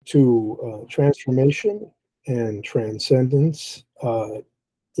to Transformation and Transcendence,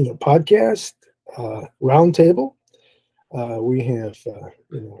 podcast, Roundtable. We have,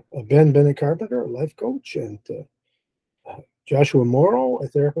 Ben Bennett Carpenter, a life coach, and Joshua Morrow, a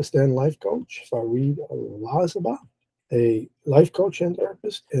therapist and life coach, Farid Lazaba, a life coach and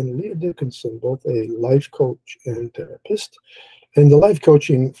therapist, and Leah Dickinson, both a life coach and therapist. And the life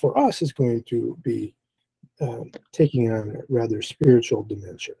coaching for us is going to be taking on a rather spiritual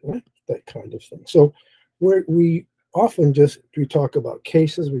dimension, right? That kind of thing. So we often we talk about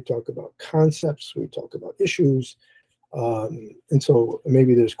cases, we talk about concepts, we talk about issues, and so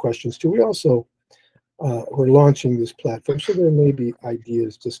maybe there's questions too. We also we're launching this platform, so there may be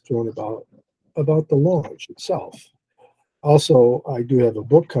ideas just thrown about the launch itself. Also, I do have a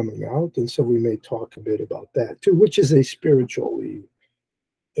book coming out, and so we may talk a bit about that too, which is a spiritually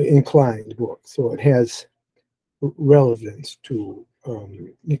inclined book. So it has relevance to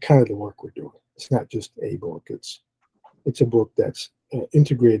kind of the work we're doing. It's not just a book; it's a book that's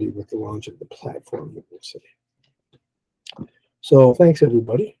integrated with the launch of the platform that we're saying. So thanks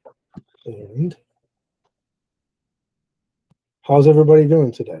everybody, and how's everybody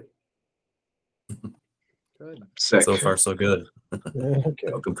doing today? Good. So far, so good. Okay.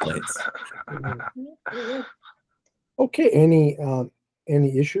 No complaints. Okay. Any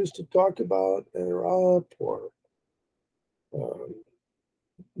issues to talk about that are up, or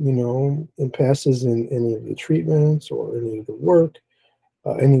impasses in any of the treatments or any of the work?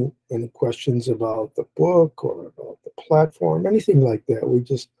 Any questions about the book or about the platform? Anything like that?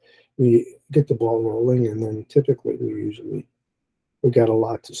 We get the ball rolling, and then typically we got a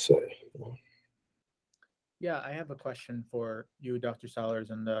lot to say. Yeah, I have a question for you, Dr. Sellers,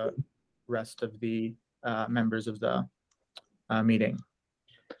 and the rest of the members of the meeting.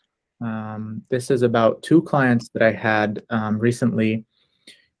 This is about 2 clients that I had recently.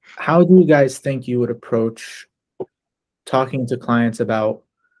 How do you guys think you would approach talking to clients about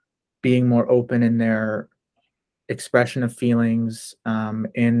being more open in their expression of feelings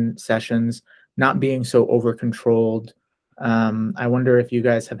in sessions, not being so over-controlled? I wonder if you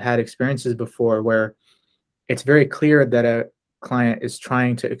guys have had experiences before where it's very clear that a client is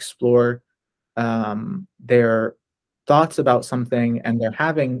trying to explore their thoughts about something and they're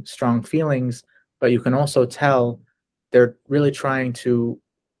having strong feelings, but you can also tell they're really trying to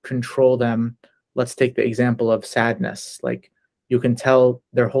control them. Let's take the example of sadness. Like, you can tell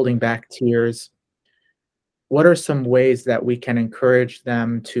they're holding back tears. What are some ways that we can encourage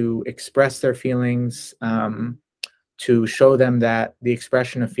them to express their feelings, to show them that the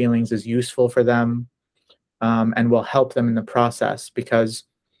expression of feelings is useful for them, and will help them in the process? Because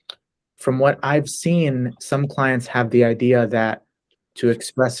from what I've seen, some clients have the idea that to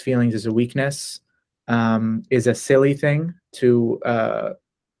express feelings is a weakness, is a silly thing, to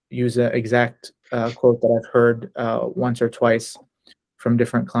use an exact quote that I've heard once or twice from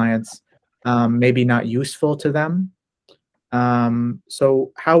different clients, maybe not useful to them.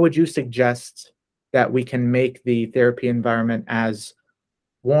 So how would you suggest that we can make the therapy environment as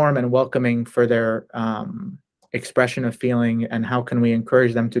warm and welcoming for their expression of feeling, and how can we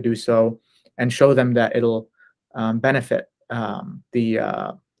encourage them to do so and show them that it'll benefit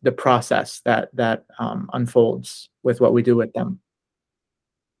the process that unfolds with what we do with them?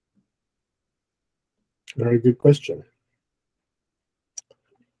 Very good question.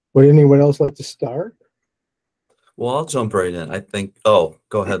 Would anyone else like to start? Well, I'll jump right in. I think. Oh,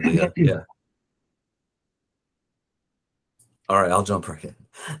 go ahead, Leah. Yeah. All right, I'll jump right in.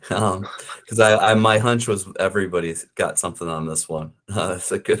 Because my hunch was everybody's got something on this one.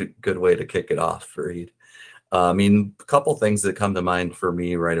 It's a good way to kick it off, Farid. I mean, a couple things that come to mind for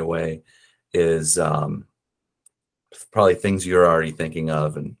me right away is probably things you're already thinking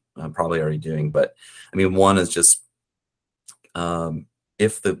of and probably already doing. But I mean, one is just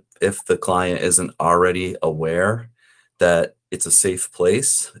if the client isn't already aware that it's a safe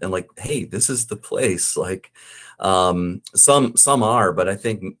place and like, hey, this is the place. Like, some are, but I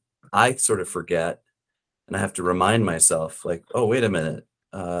think I sort of forget, and I have to remind myself, like, oh, wait a minute.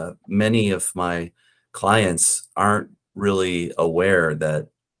 Many of my clients aren't really aware that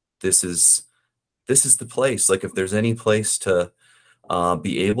this is the place. Like, if there's any place to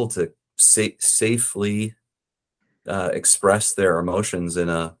be able to safely express their emotions in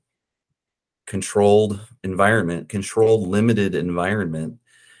a controlled environment, controlled, limited environment,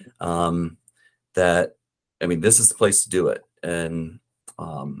 that, I mean, this is the place to do it. And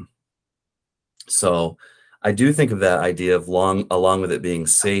so I do think of that idea of along with it being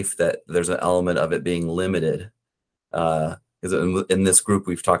safe, that there's an element of it being limited. Because in this group,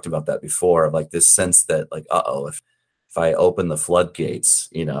 we've talked about that before, of like this sense that like, if if I open the floodgates,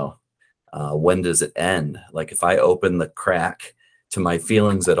 when does it end? Like if I open the crack to my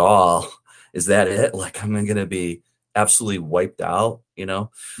feelings at all, is that it? Like I'm going to be absolutely wiped out, and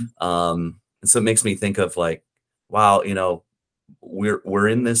so it makes me think of like, wow, we're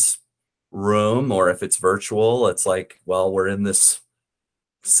in this room, or if it's virtual, it's like, well, we're in this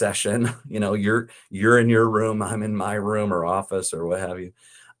session, you're in your room, I'm in my room or office or what have you.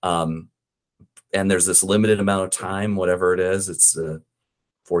 And there's this limited amount of time, whatever it is, it's a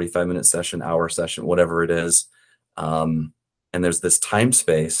 45-minute session, hour session, whatever it is. And there's this time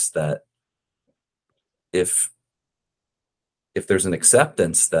space that if there's an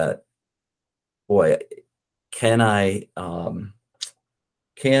acceptance that, boy, can I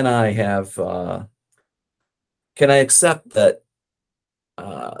have can I accept that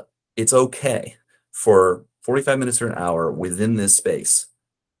it's okay for 45 minutes or an hour within this space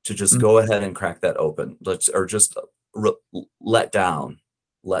to just go ahead and crack that open, or just let down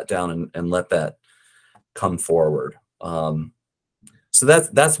and let that come forward. So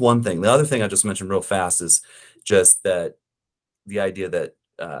that's one thing. The other thing I just mentioned real fast is just that the idea that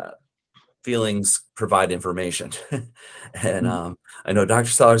feelings provide information. And I know Dr.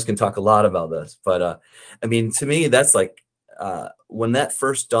 Sellers can talk a lot about this, but I mean, to me, that's like, when that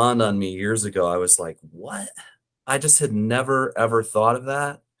first dawned on me years ago, I was like, what? I just had never, ever thought of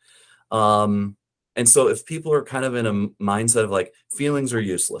that. And so if people are kind of in a mindset of like, feelings are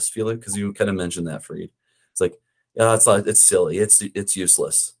useless, because you kind of mentioned that, Fareed. It's like, yeah, it's silly. It's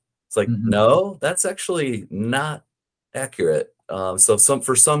useless. It's like, no, that's actually not accurate. So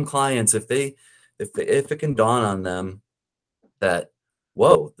for some clients, if it can dawn on them that,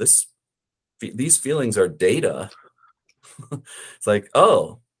 whoa, these feelings are data, it's like,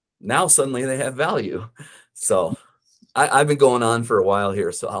 oh, now suddenly they have value. So I've been going on for a while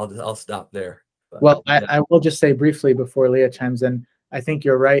here, so I'll stop there. But, Well, yeah. I will just say briefly before Leah chimes in, I think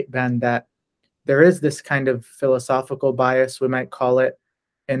you're right, Ben, that there is this kind of philosophical bias, we might call it,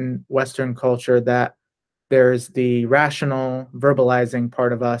 in Western culture, that there's the rational verbalizing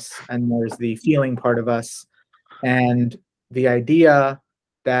part of us and there's the feeling part of us. And the idea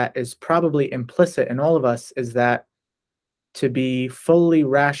that is probably implicit in all of us is that to be fully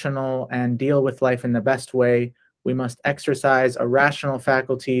rational and deal with life in the best way, we must exercise our rational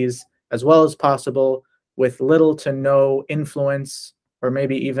faculties as well as possible with little to no influence or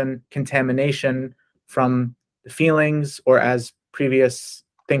maybe even contamination from the feelings, or as previous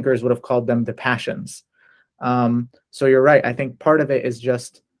thinkers would have called them, the passions. So you're right. I think part of it is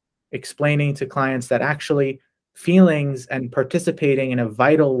just explaining to clients that actually feelings and participating in a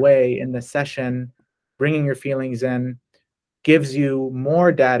vital way in the session, bringing your feelings in, gives you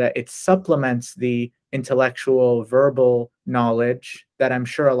more data. It supplements the intellectual, verbal knowledge that I'm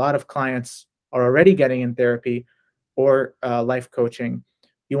sure a lot of clients are already getting in therapy or life coaching.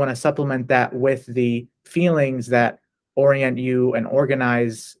 You want to supplement that with the feelings that orient you and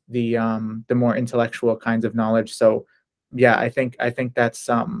organize the more intellectual kinds of knowledge. So, yeah, I think that's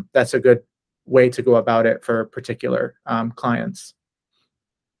a good way to go about it for particular clients.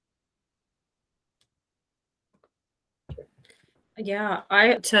 Yeah,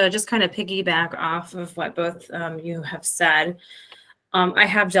 to just kind of piggyback off of what both you have said, I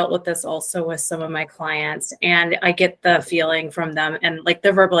have dealt with this also with some of my clients, and I get the feeling from them, and like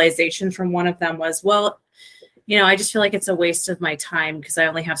the verbalization from one of them was, well, I just feel like it's a waste of my time because I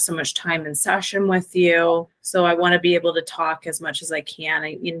only have so much time in session with you. So I want to be able to talk as much as I can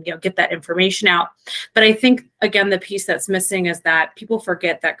and, get that information out. But I think, again, the piece that's missing is that people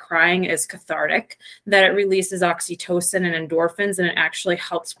forget that crying is cathartic, that it releases oxytocin and endorphins, and it actually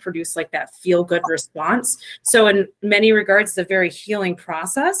helps produce like that feel good response. So in many regards, it's a very healing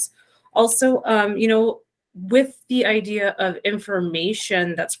process. Also, with the idea of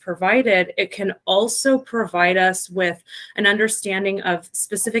information that's provided, it can also provide us with an understanding of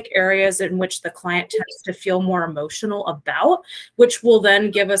specific areas in which the client tends to feel more emotional about, which will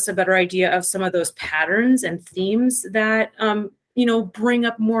then give us a better idea of some of those patterns and themes that bring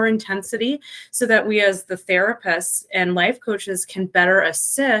up more intensity, so that we as the therapists and life coaches can better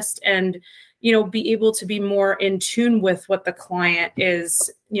assist and be able to be more in tune with what the client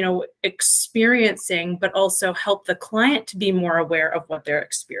is, experiencing, but also help the client to be more aware of what they're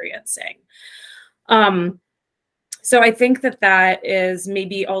experiencing. So I think that is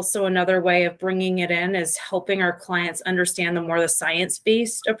maybe also another way of bringing it in, is helping our clients understand the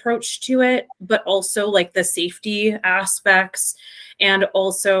science-based approach to it, but also like the safety aspects, and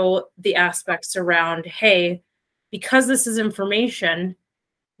also the aspects around, hey, because this is information,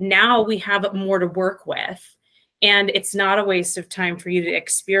 now we have more to work with, and it's not a waste of time for you to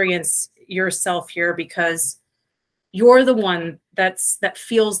experience yourself here, because you're the one that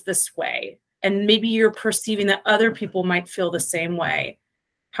feels this way. And maybe you're perceiving that other people might feel the same way.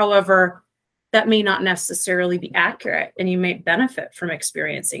 However, that may not necessarily be accurate, and you may benefit from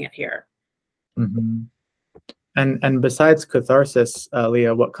experiencing it here. Mm-hmm. And besides catharsis,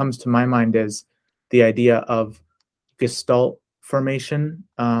 Leah, what comes to my mind is the idea of Gestalt formation.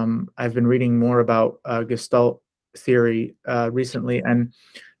 I've been reading more about Gestalt theory recently, and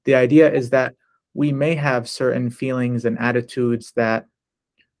the idea is that we may have certain feelings and attitudes that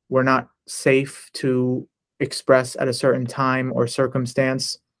we're not safe to express at a certain time or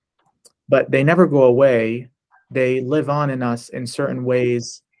circumstance, but they never go away. They live on in us in certain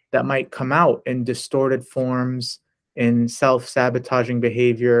ways that might come out in distorted forms, in self-sabotaging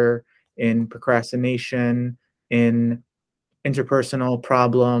behavior, in procrastination, in interpersonal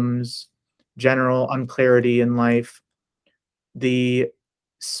problems, general unclarity in life. The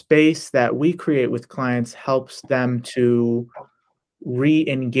space that we create with clients helps them to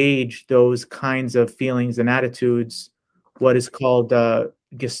re-engage those kinds of feelings and attitudes, what is called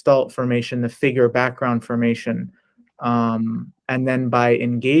Gestalt formation, the figure background formation. And then by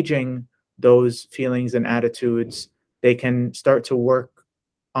engaging those feelings and attitudes, they can start to work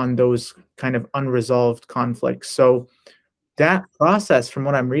on those kind of unresolved conflicts. So that process, from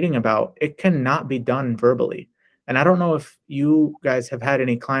what I'm reading about, it cannot be done verbally. And I don't know if you guys have had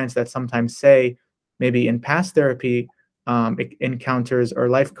any clients that sometimes say, maybe in past therapy encounters or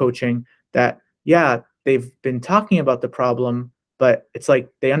life coaching, that, yeah, they've been talking about the problem, but it's like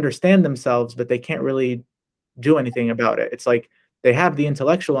they understand themselves, but they can't really do anything about it. It's like they have the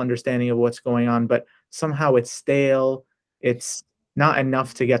intellectual understanding of what's going on, but somehow it's stale. It's not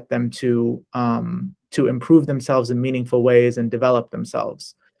enough to get them to improve themselves in meaningful ways and develop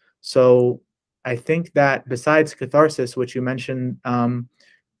themselves. So I think that besides catharsis, which you mentioned,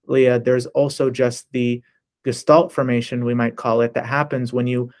 Leah, there's also just the gestalt formation, we might call it, that happens when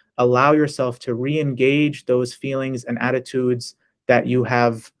you allow yourself to re-engage those feelings and attitudes that you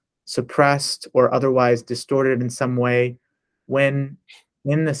have suppressed or otherwise distorted in some way. When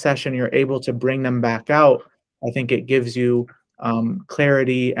in the session you're able to bring them back out, I think it gives you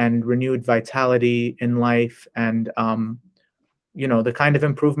clarity and renewed vitality in life, and the kind of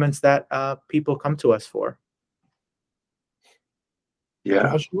improvements that people come to us for.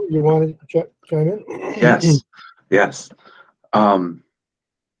 Yeah. Josh, you want to chime in? Yes. Yes.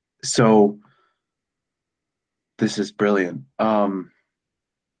 So this is brilliant.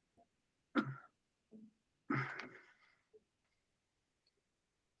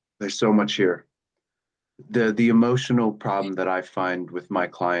 There's so much here. The emotional problem that I find with my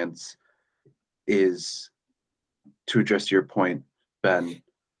clients is, to address your point, Ben,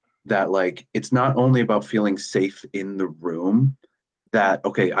 that like it's not only about feeling safe in the room, that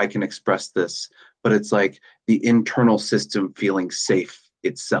okay, I can express this, but it's like the internal system feeling safe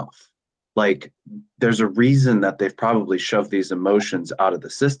itself. Like there's a reason that they've probably shoved these emotions out of the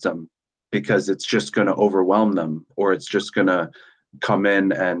system, because it's just going to overwhelm them, or it's just going to come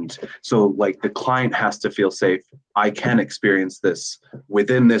in. And so like the client has to feel safe. I can experience this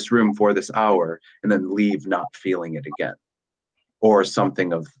within this room for this hour and then leave not feeling it again, or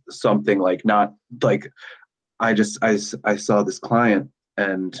something like, not like, I saw this client,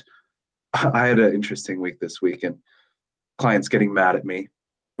 and I had an interesting week this week, and clients getting mad at me,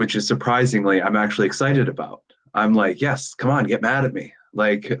 which is surprisingly I'm actually excited about. I'm like, yes, come on, get mad at me.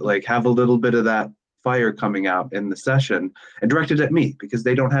 Like have a little bit of that fire coming out in the session and directed at me, because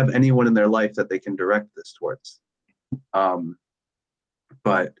they don't have anyone in their life that they can direct this towards.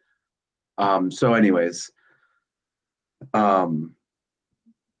 So anyways, and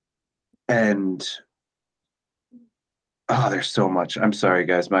oh, there's so much. I'm sorry,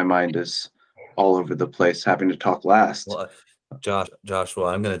 guys. My mind is all over the place, having to talk last. Well, Joshua,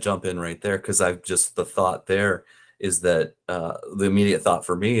 I'm going to jump in right there, because the thought there is that the immediate thought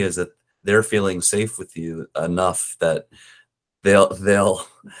for me is that they're feeling safe with you enough that they'll,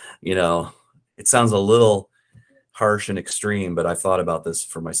 it sounds a little harsh and extreme, but I've thought about this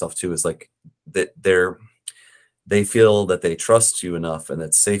for myself too, is like that they feel that they trust you enough and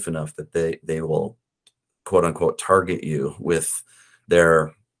it's safe enough that they will, quote unquote, target you with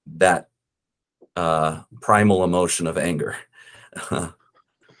that primal emotion of anger.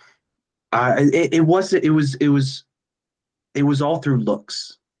 It was all through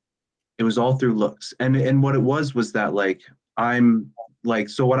looks. It was all through looks. And what it was that like,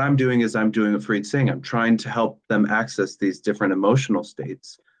 so what I'm doing is I'm doing a Freed Sing. I'm trying to help them access these different emotional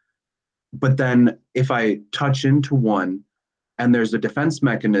states. But then if I touch into one and there's a defense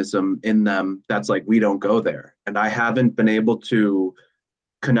mechanism in them that's like, we don't go there. And I haven't been able to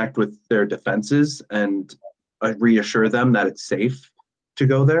connect with their defenses and reassure them that it's safe to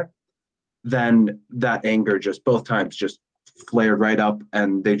go there, then that anger just both times just flared right up,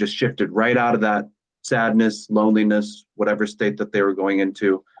 and they just shifted right out of that sadness, loneliness, whatever state that they were going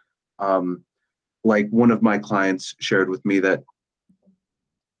into. Like one of my clients shared with me that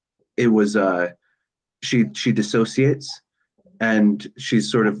it was she dissociates and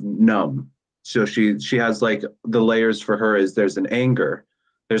she's sort of numb. So she has like the layers for her is there's an anger,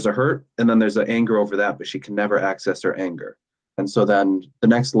 there's a hurt, and then there's an anger over that, but she can never access her anger. And so then the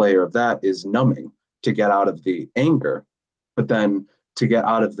next layer of that is numbing to get out of the anger. But then to get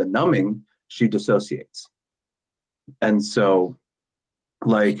out of the numbing, she dissociates. And so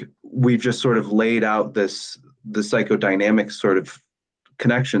like we've just sort of laid out the psychodynamic sort of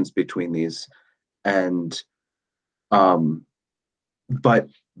connections between these. And but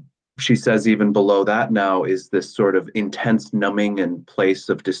she says even below that now is this sort of intense numbing and place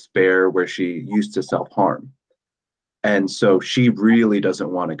of despair where she used to self-harm. And so she really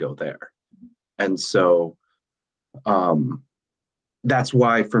doesn't want to go there. And so that's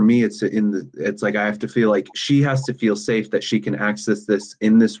why for me it's like I have to feel like she has to feel safe that she can access this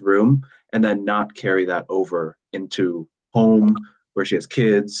in this room and then not carry that over into home where she has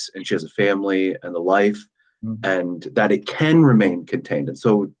kids and she has a family and a life, and that it can remain contained. And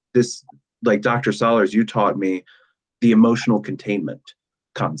so this, like Dr. Solers, you taught me the emotional containment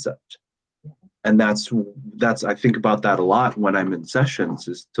concept. And that's I think about that a lot when I'm in sessions,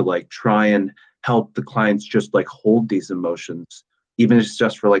 is to like try and help the clients just like hold these emotions, even if it's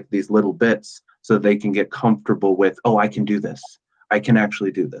just for like these little bits, so they can get comfortable with, oh, I can do this. I can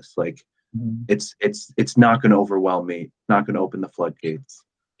actually do this. Like it's not going to overwhelm me, not going to open the floodgates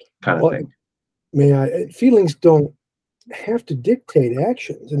kind of thing. Feelings don't have to dictate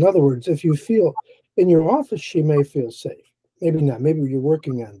actions. In other words, if you feel in your office, she may feel safe. Maybe not. Maybe you're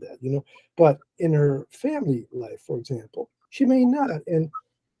working on that, But in her family life, for example, she may not. And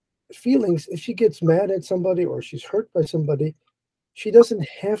feelings, if she gets mad at somebody or she's hurt by somebody, she doesn't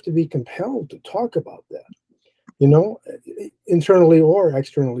have to be compelled to talk about that, internally or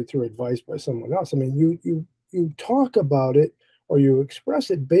externally through advice by someone else. I mean, you talk about it or you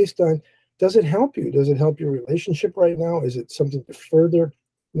express it based on, does it help you? Does it help your relationship right now? Is it something to further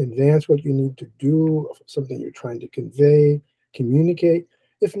advance what you need to do, something you're trying to convey, communicate?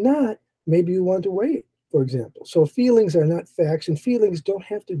 If not, maybe you want to wait, for example. So feelings are not facts, and feelings don't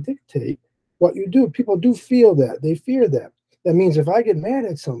have to dictate what you do. People do feel that. They fear that. That means if I get mad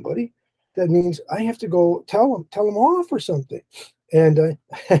at somebody, that means I have to go tell them off or something. And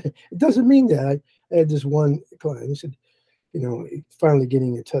it doesn't mean that. I had this one client, he said, finally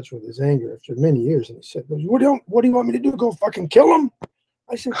getting in touch with his anger after many years. And he said, well, what do you want me to do? Go fucking kill him?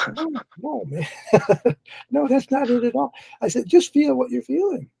 I said, no, man. No, that's not it at all. I said, just feel what you're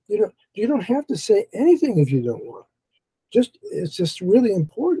feeling. You don't have to say anything if you don't want. It's just really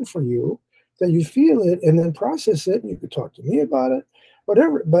important for you that you feel it and then process it. And you could talk to me about it,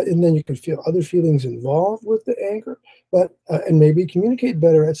 whatever. And then you can feel other feelings involved with the anger, and maybe communicate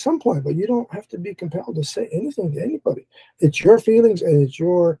better at some point. But you don't have to be compelled to say anything to anybody. It's your feelings and it's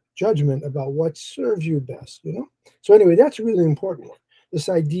your judgment about what serves you best. So anyway, that's a really important one. This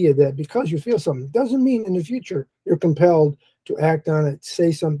idea that because you feel something doesn't mean in the future you're compelled to act on it,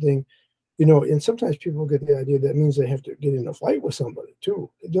 say something. And sometimes people get the idea that means they have to get in a fight with somebody too.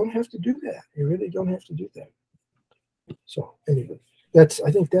 You don't have to do that. You really don't have to do that. So anyway, I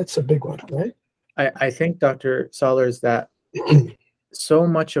think that's a big one, right? I think, Dr. Solers, that so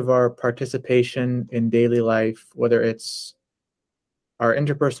much of our participation in daily life, whether it's our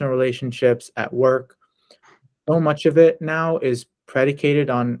interpersonal relationships at work, so much of it now is predicated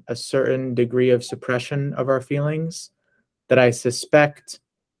on a certain degree of suppression of our feelings that I suspect,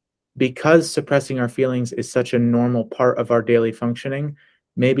 because suppressing our feelings is such a normal part of our daily functioning,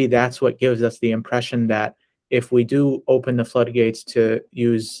 maybe that's what gives us the impression that if we do open the floodgates, to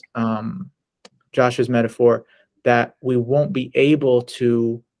use Josh's metaphor, that we won't be able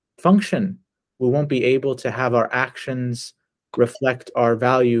to function. We won't be able to have our actions reflect our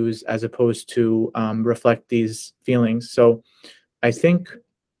values as opposed to reflect these feelings. So I think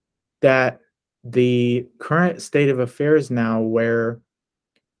that the current state of affairs now, where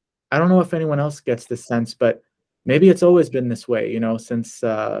I don't know if anyone else gets this sense, but maybe it's always been this way, since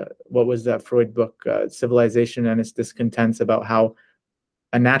what was that Freud book, Civilization and Its Discontents, about how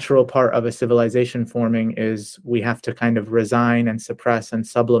a natural part of a civilization forming is we have to kind of resign and suppress and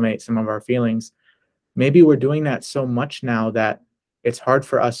sublimate some of our feelings. Maybe we're doing that so much now that it's hard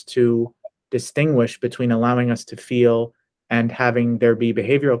for us to distinguish between allowing us to feel and having there be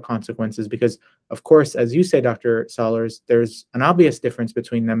behavioral consequences, because of course, as you say, Dr. Solers, there's an obvious difference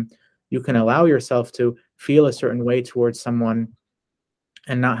between them. You can allow yourself to feel a certain way towards someone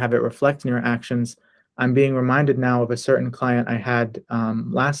and not have it reflect in your actions. I'm being reminded now of a certain client I had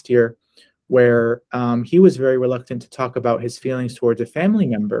last year where he was very reluctant to talk about his feelings towards a family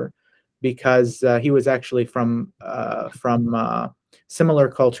member because he was actually from similar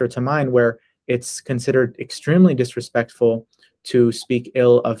culture to mine, where it's considered extremely disrespectful to speak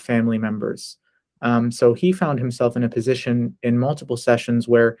ill of family members. So he found himself in a position in multiple sessions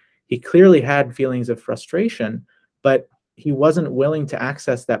where he clearly had feelings of frustration, but he wasn't willing to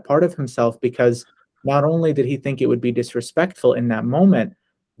access that part of himself because not only did he think it would be disrespectful in that moment,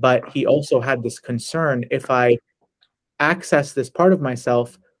 but he also had this concern: if I access this part of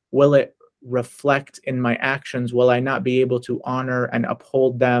myself, will it reflect in my actions? Will I not be able to honor and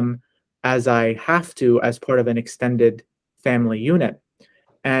uphold them as I have to as part of an extended family unit?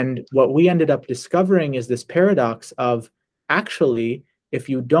 And what we ended up discovering is this paradox of, actually, if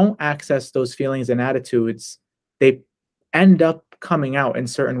you don't access those feelings and attitudes, they end up coming out in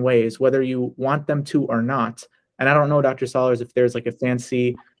certain ways, whether you want them to or not. And I don't know, Dr. Solers, if there's like a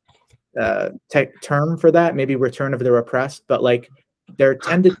fancy term for that, maybe return of the repressed, but like there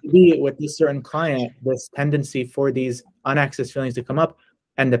tended to be with this certain client this tendency for these unaccessed feelings to come up.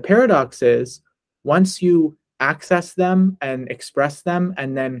 And the paradox is, once you access them and express them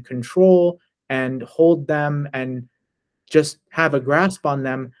and then control and hold them and just have a grasp on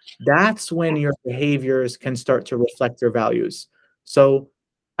them, that's when your behaviors can start to reflect their values. So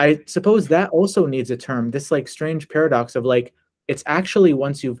I suppose that also needs a term, this like strange paradox of like, it's actually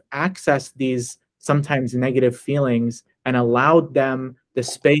once you've accessed these sometimes negative feelings and allowed them the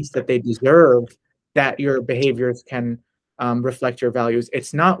space that they deserve, that your behaviors can reflect your values.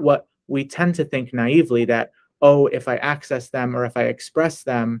 It's not what we tend to think naively, that, oh, if I access them or if I express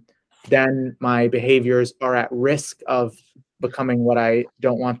them, then my behaviors are at risk of becoming what I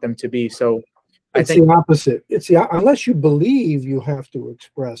don't want them to be. So I It's think the opposite. Unless you believe you have to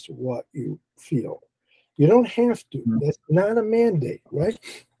express what you feel. You don't have to. Mhm. That's not a mandate, right?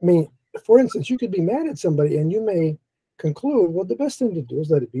 I mean, for instance, you could be mad at somebody and you may conclude, well, the best thing to do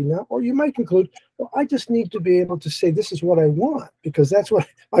is let it be now. Or you might conclude, well, I just need to be able to say this is what I want, because that's what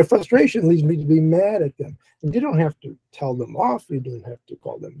my frustration leads me to be mad at them. And you don't have to tell them off. You don't have to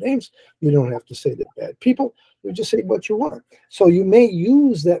call them names. You don't have to say they're bad people. You just say what you want. So you may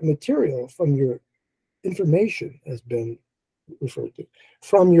use that material from your information, has been referred to,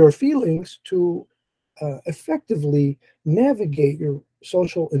 from your feelings to effectively navigate your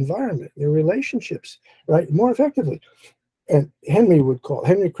social environment, your relationships, right, more effectively. And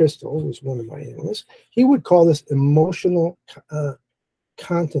Henry Crystal was one of my analysts. He would call this emotional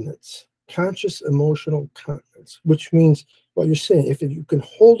continence, conscious emotional continence, which means what you're saying. If you can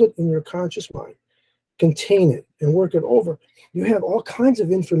hold it in your conscious mind, contain it, and work it over, you have all kinds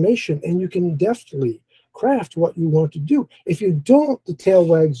of information and you can deftly craft what you want to do. If you don't, the tail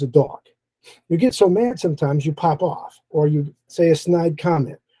wags the dog. You get so mad sometimes you pop off, or you say a snide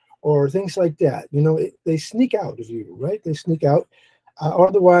comment, or things like that. They sneak out of you, right? They sneak out.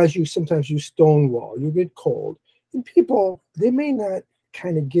 Otherwise, sometimes you stonewall, you get cold. And people, they may not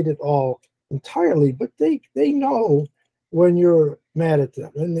kind of get it all entirely, but they know when you're mad at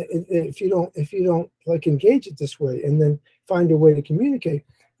them. And if you don't like engage it this way and then find a way to communicate,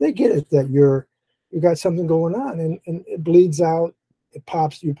 they get it that you got something going on, and it bleeds out, it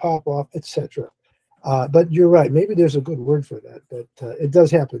pops, you pop off, etc. But you're right. Maybe there's a good word for that, but it does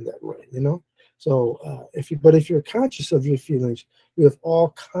happen that way, So if you're conscious of your feelings, you have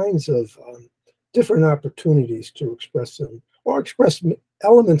all kinds of different opportunities to express them or express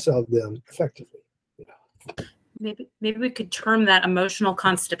elements of them effectively. Maybe we could term that emotional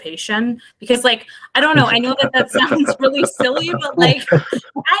constipation, because I don't know, I know that sounds really silly, but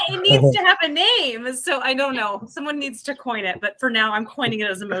it needs to have a name. So I don't know, someone needs to coin it, but for now I'm coining it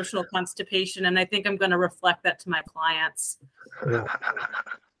as emotional constipation, and I think I'm going to reflect that to my clients. Yeah.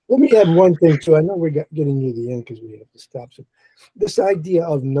 Let me add one thing too. I know we're getting near the end because we have to stop. So this idea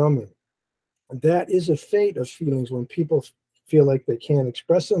of numbing, that is a fate of feelings when people feel like they can't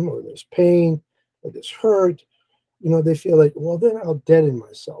express them, or there's pain, or there's hurt. They feel like, well, then I'll deaden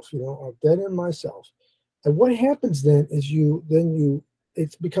myself, I'll deaden myself. And what happens then is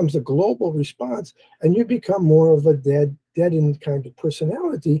it becomes a global response, and you become more of a deadened kind of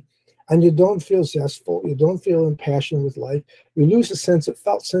personality, and you don't feel zestful, you don't feel impassioned with life. You lose a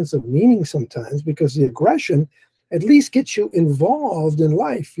felt sense of meaning sometimes, because the aggression at least gets you involved in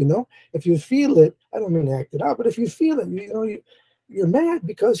life, If you feel it, I don't mean to act it out, but if you feel it, you're mad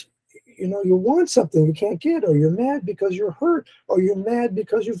because you want something you can't get, or you're mad because you're hurt, or you're mad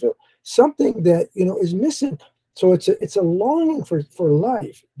because you feel something that is missing. So it's a longing for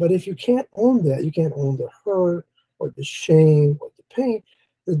life. But if you can't own that, you can't own the hurt or the shame or the pain.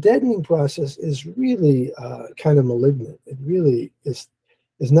 The deadening process is really kind of malignant. It really is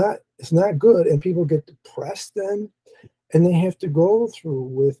not, it's not good, and people get depressed then, and they have to go through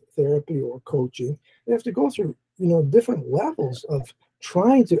with therapy or coaching. They have to go through different levels of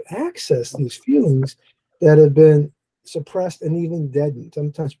trying to access these feelings that have been suppressed and even deadened,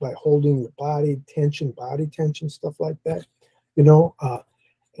 sometimes by holding the body tension, stuff like that. You know,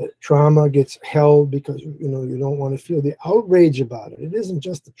 trauma gets held because you don't want to feel the outrage about it. It isn't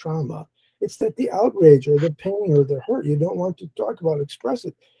just the trauma; it's that the outrage or the pain or the hurt, you don't want to talk about, express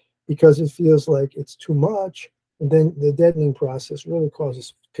it, because it feels like it's too much. And then the deadening process really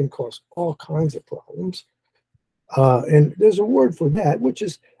can cause all kinds of problems. And there's a word for that, which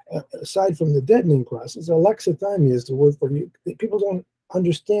is, aside from the deadening process, alexithymia is the word for you. People don't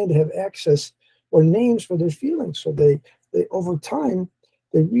understand to have access or names for their feelings. So they over time,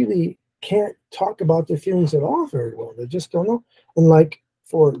 they really can't talk about their feelings at all very well. They just don't know. And like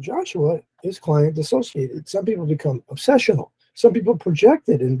for Joshua, his client dissociated. Some people become obsessional. Some people project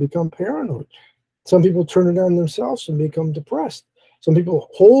it and become paranoid. Some people turn it on themselves and become depressed. Some people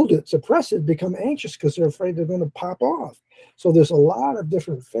hold it, suppress it, become anxious because they're afraid they're going to pop off. So there's a lot of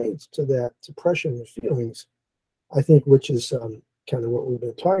different fates to that suppression of feelings, I think, which is kind of what we've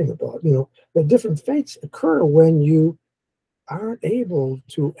been talking about. The different fates occur when you aren't able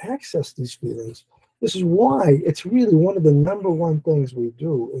to access these feelings. This is why it's really one of the number one things we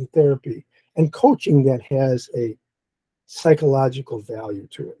do in therapy and coaching that has a psychological value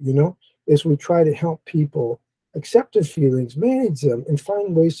to it, is we try to help people accept their feelings, manage them, and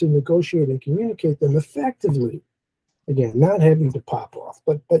find ways to negotiate and communicate them effectively. Again, not having to pop off,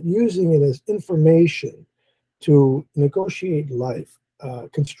 but using it as information to negotiate life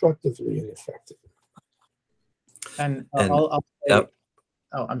constructively and effectively. And And I'll say, yep,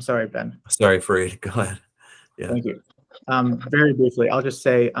 oh, I'm sorry, Ben. sorry for you to go ahead. Yeah. Thank you. Very briefly, I'll just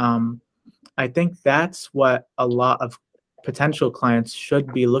say, I think that's what a lot of potential clients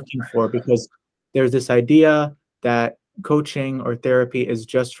should be looking for, because there's this idea that coaching or therapy is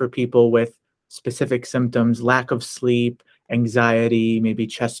just for people with specific symptoms, lack of sleep, anxiety, maybe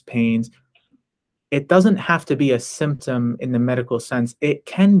chest pains. It doesn't have to be a symptom in the medical sense. It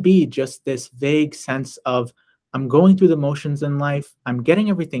can be just this vague sense of, I'm going through the motions in life, I'm getting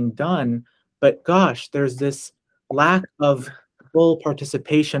everything done, but gosh, there's this lack of full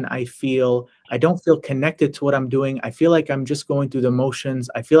participation. I don't feel connected to what I'm doing. I feel like I'm just going through the motions.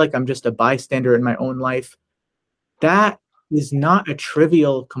 I feel like I'm just a bystander in my own life. That is not a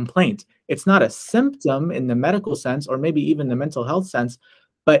trivial complaint. It's not a symptom in the medical sense, or maybe even the mental health sense,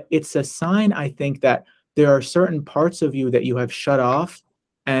 but it's a sign, I think, that there are certain parts of you that you have shut off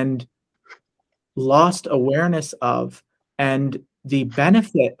and lost awareness of. And the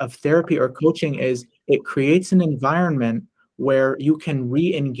benefit of therapy or coaching is it creates an environment where you can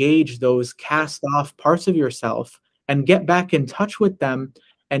re-engage those cast off parts of yourself and get back in touch with them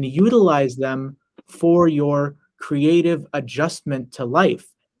and utilize them for your creative adjustment to life.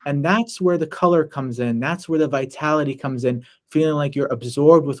 And that's where the color comes in. That's where the vitality comes in, feeling like you're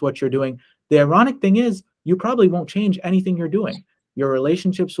absorbed with what you're doing. The ironic thing is, you probably won't change anything you're doing. Your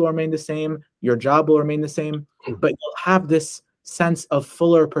relationships will remain the same, your job will remain the same, but you'll have this sense of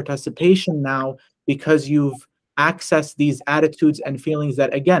fuller participation now because you've accessed these attitudes and feelings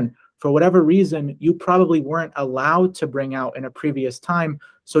that, again, for whatever reason, you probably weren't allowed to bring out in a previous time.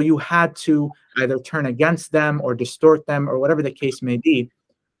 So you had to either turn against them or distort them or whatever the case may be.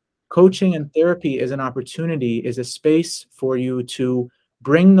 Coaching and therapy is an opportunity, is a space for you to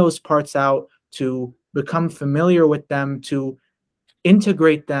bring those parts out, to become familiar with them, to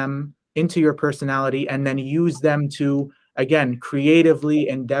integrate them into your personality, and then use them to, again, creatively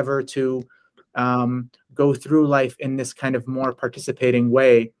endeavor to go through life in this kind of more participating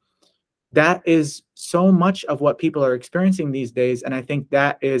way. That is so much of what people are experiencing these days. And I think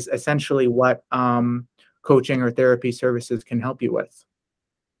that is essentially what coaching or therapy services can help you with.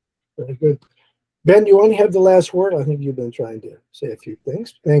 Very good. Ben, you only have the last word. I think you've been trying to say a few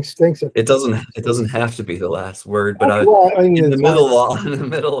things. Thanks. It doesn't have to be the last word, but Well, I mean, in the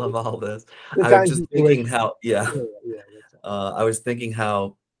middle of all this, I was just thinking how, I was thinking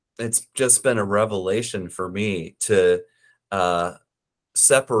how it's just been a revelation for me to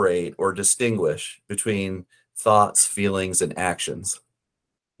separate or distinguish between thoughts, feelings, and actions.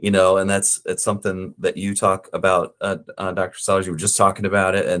 And that's something that you talk about, Dr. Sellers. You were just talking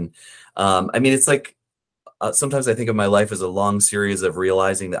about it, and I mean, it's like sometimes I think of my life as a long series of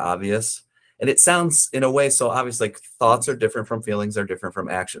realizing the obvious, and it sounds in a way so obvious. Like thoughts are different from feelings, are different from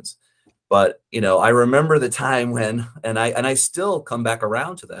actions, But, you know, I remember the time when, and I still come back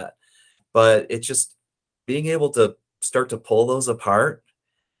around to that, but it's just being able to start to pull those apart,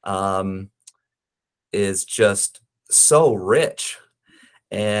 is just so rich.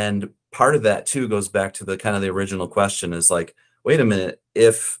 And part of that too goes back to the kind of the original question is like, wait a minute,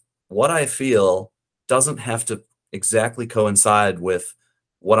 if what I feel doesn't have to exactly coincide with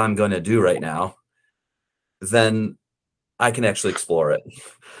what I'm going to do right now, then I can actually explore it,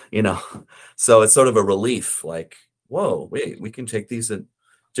 you know? So it's sort of a relief, like, whoa, wait, we can take these in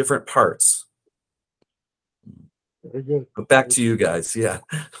different parts. Very good. But back to you guys. Yeah.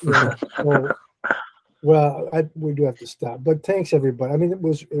 Yeah. Well, we do have to stop, but thanks everybody. I mean, it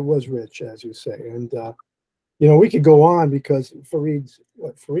was rich, as you say, and you know, we could go on because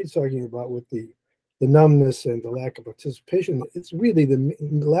what Fareed's talking about with the numbness and the lack of participation. It's really the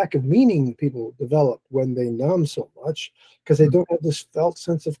lack of meaning people develop when they numb so much because they don't have this felt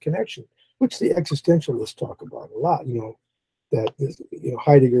sense of connection, which the existentialists talk about a lot. You know, that this, you know,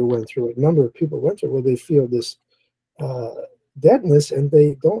 Heidegger went through it. A number of people went through it where they feel this deadness, and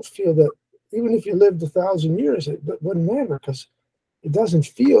they don't feel that even if you lived 1,000 years, it wouldn't matter because it doesn't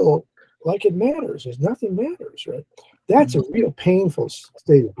feel like it matters. There's nothing matters, right? That's a real painful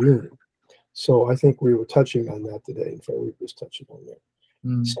state of being. So I think we were touching on that today. In fact, we was touching on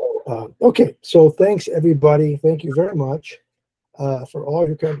that. So okay, so thanks everybody. Thank you very much for all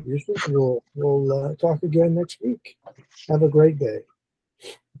your contributions. We'll talk again next week. Have a great day.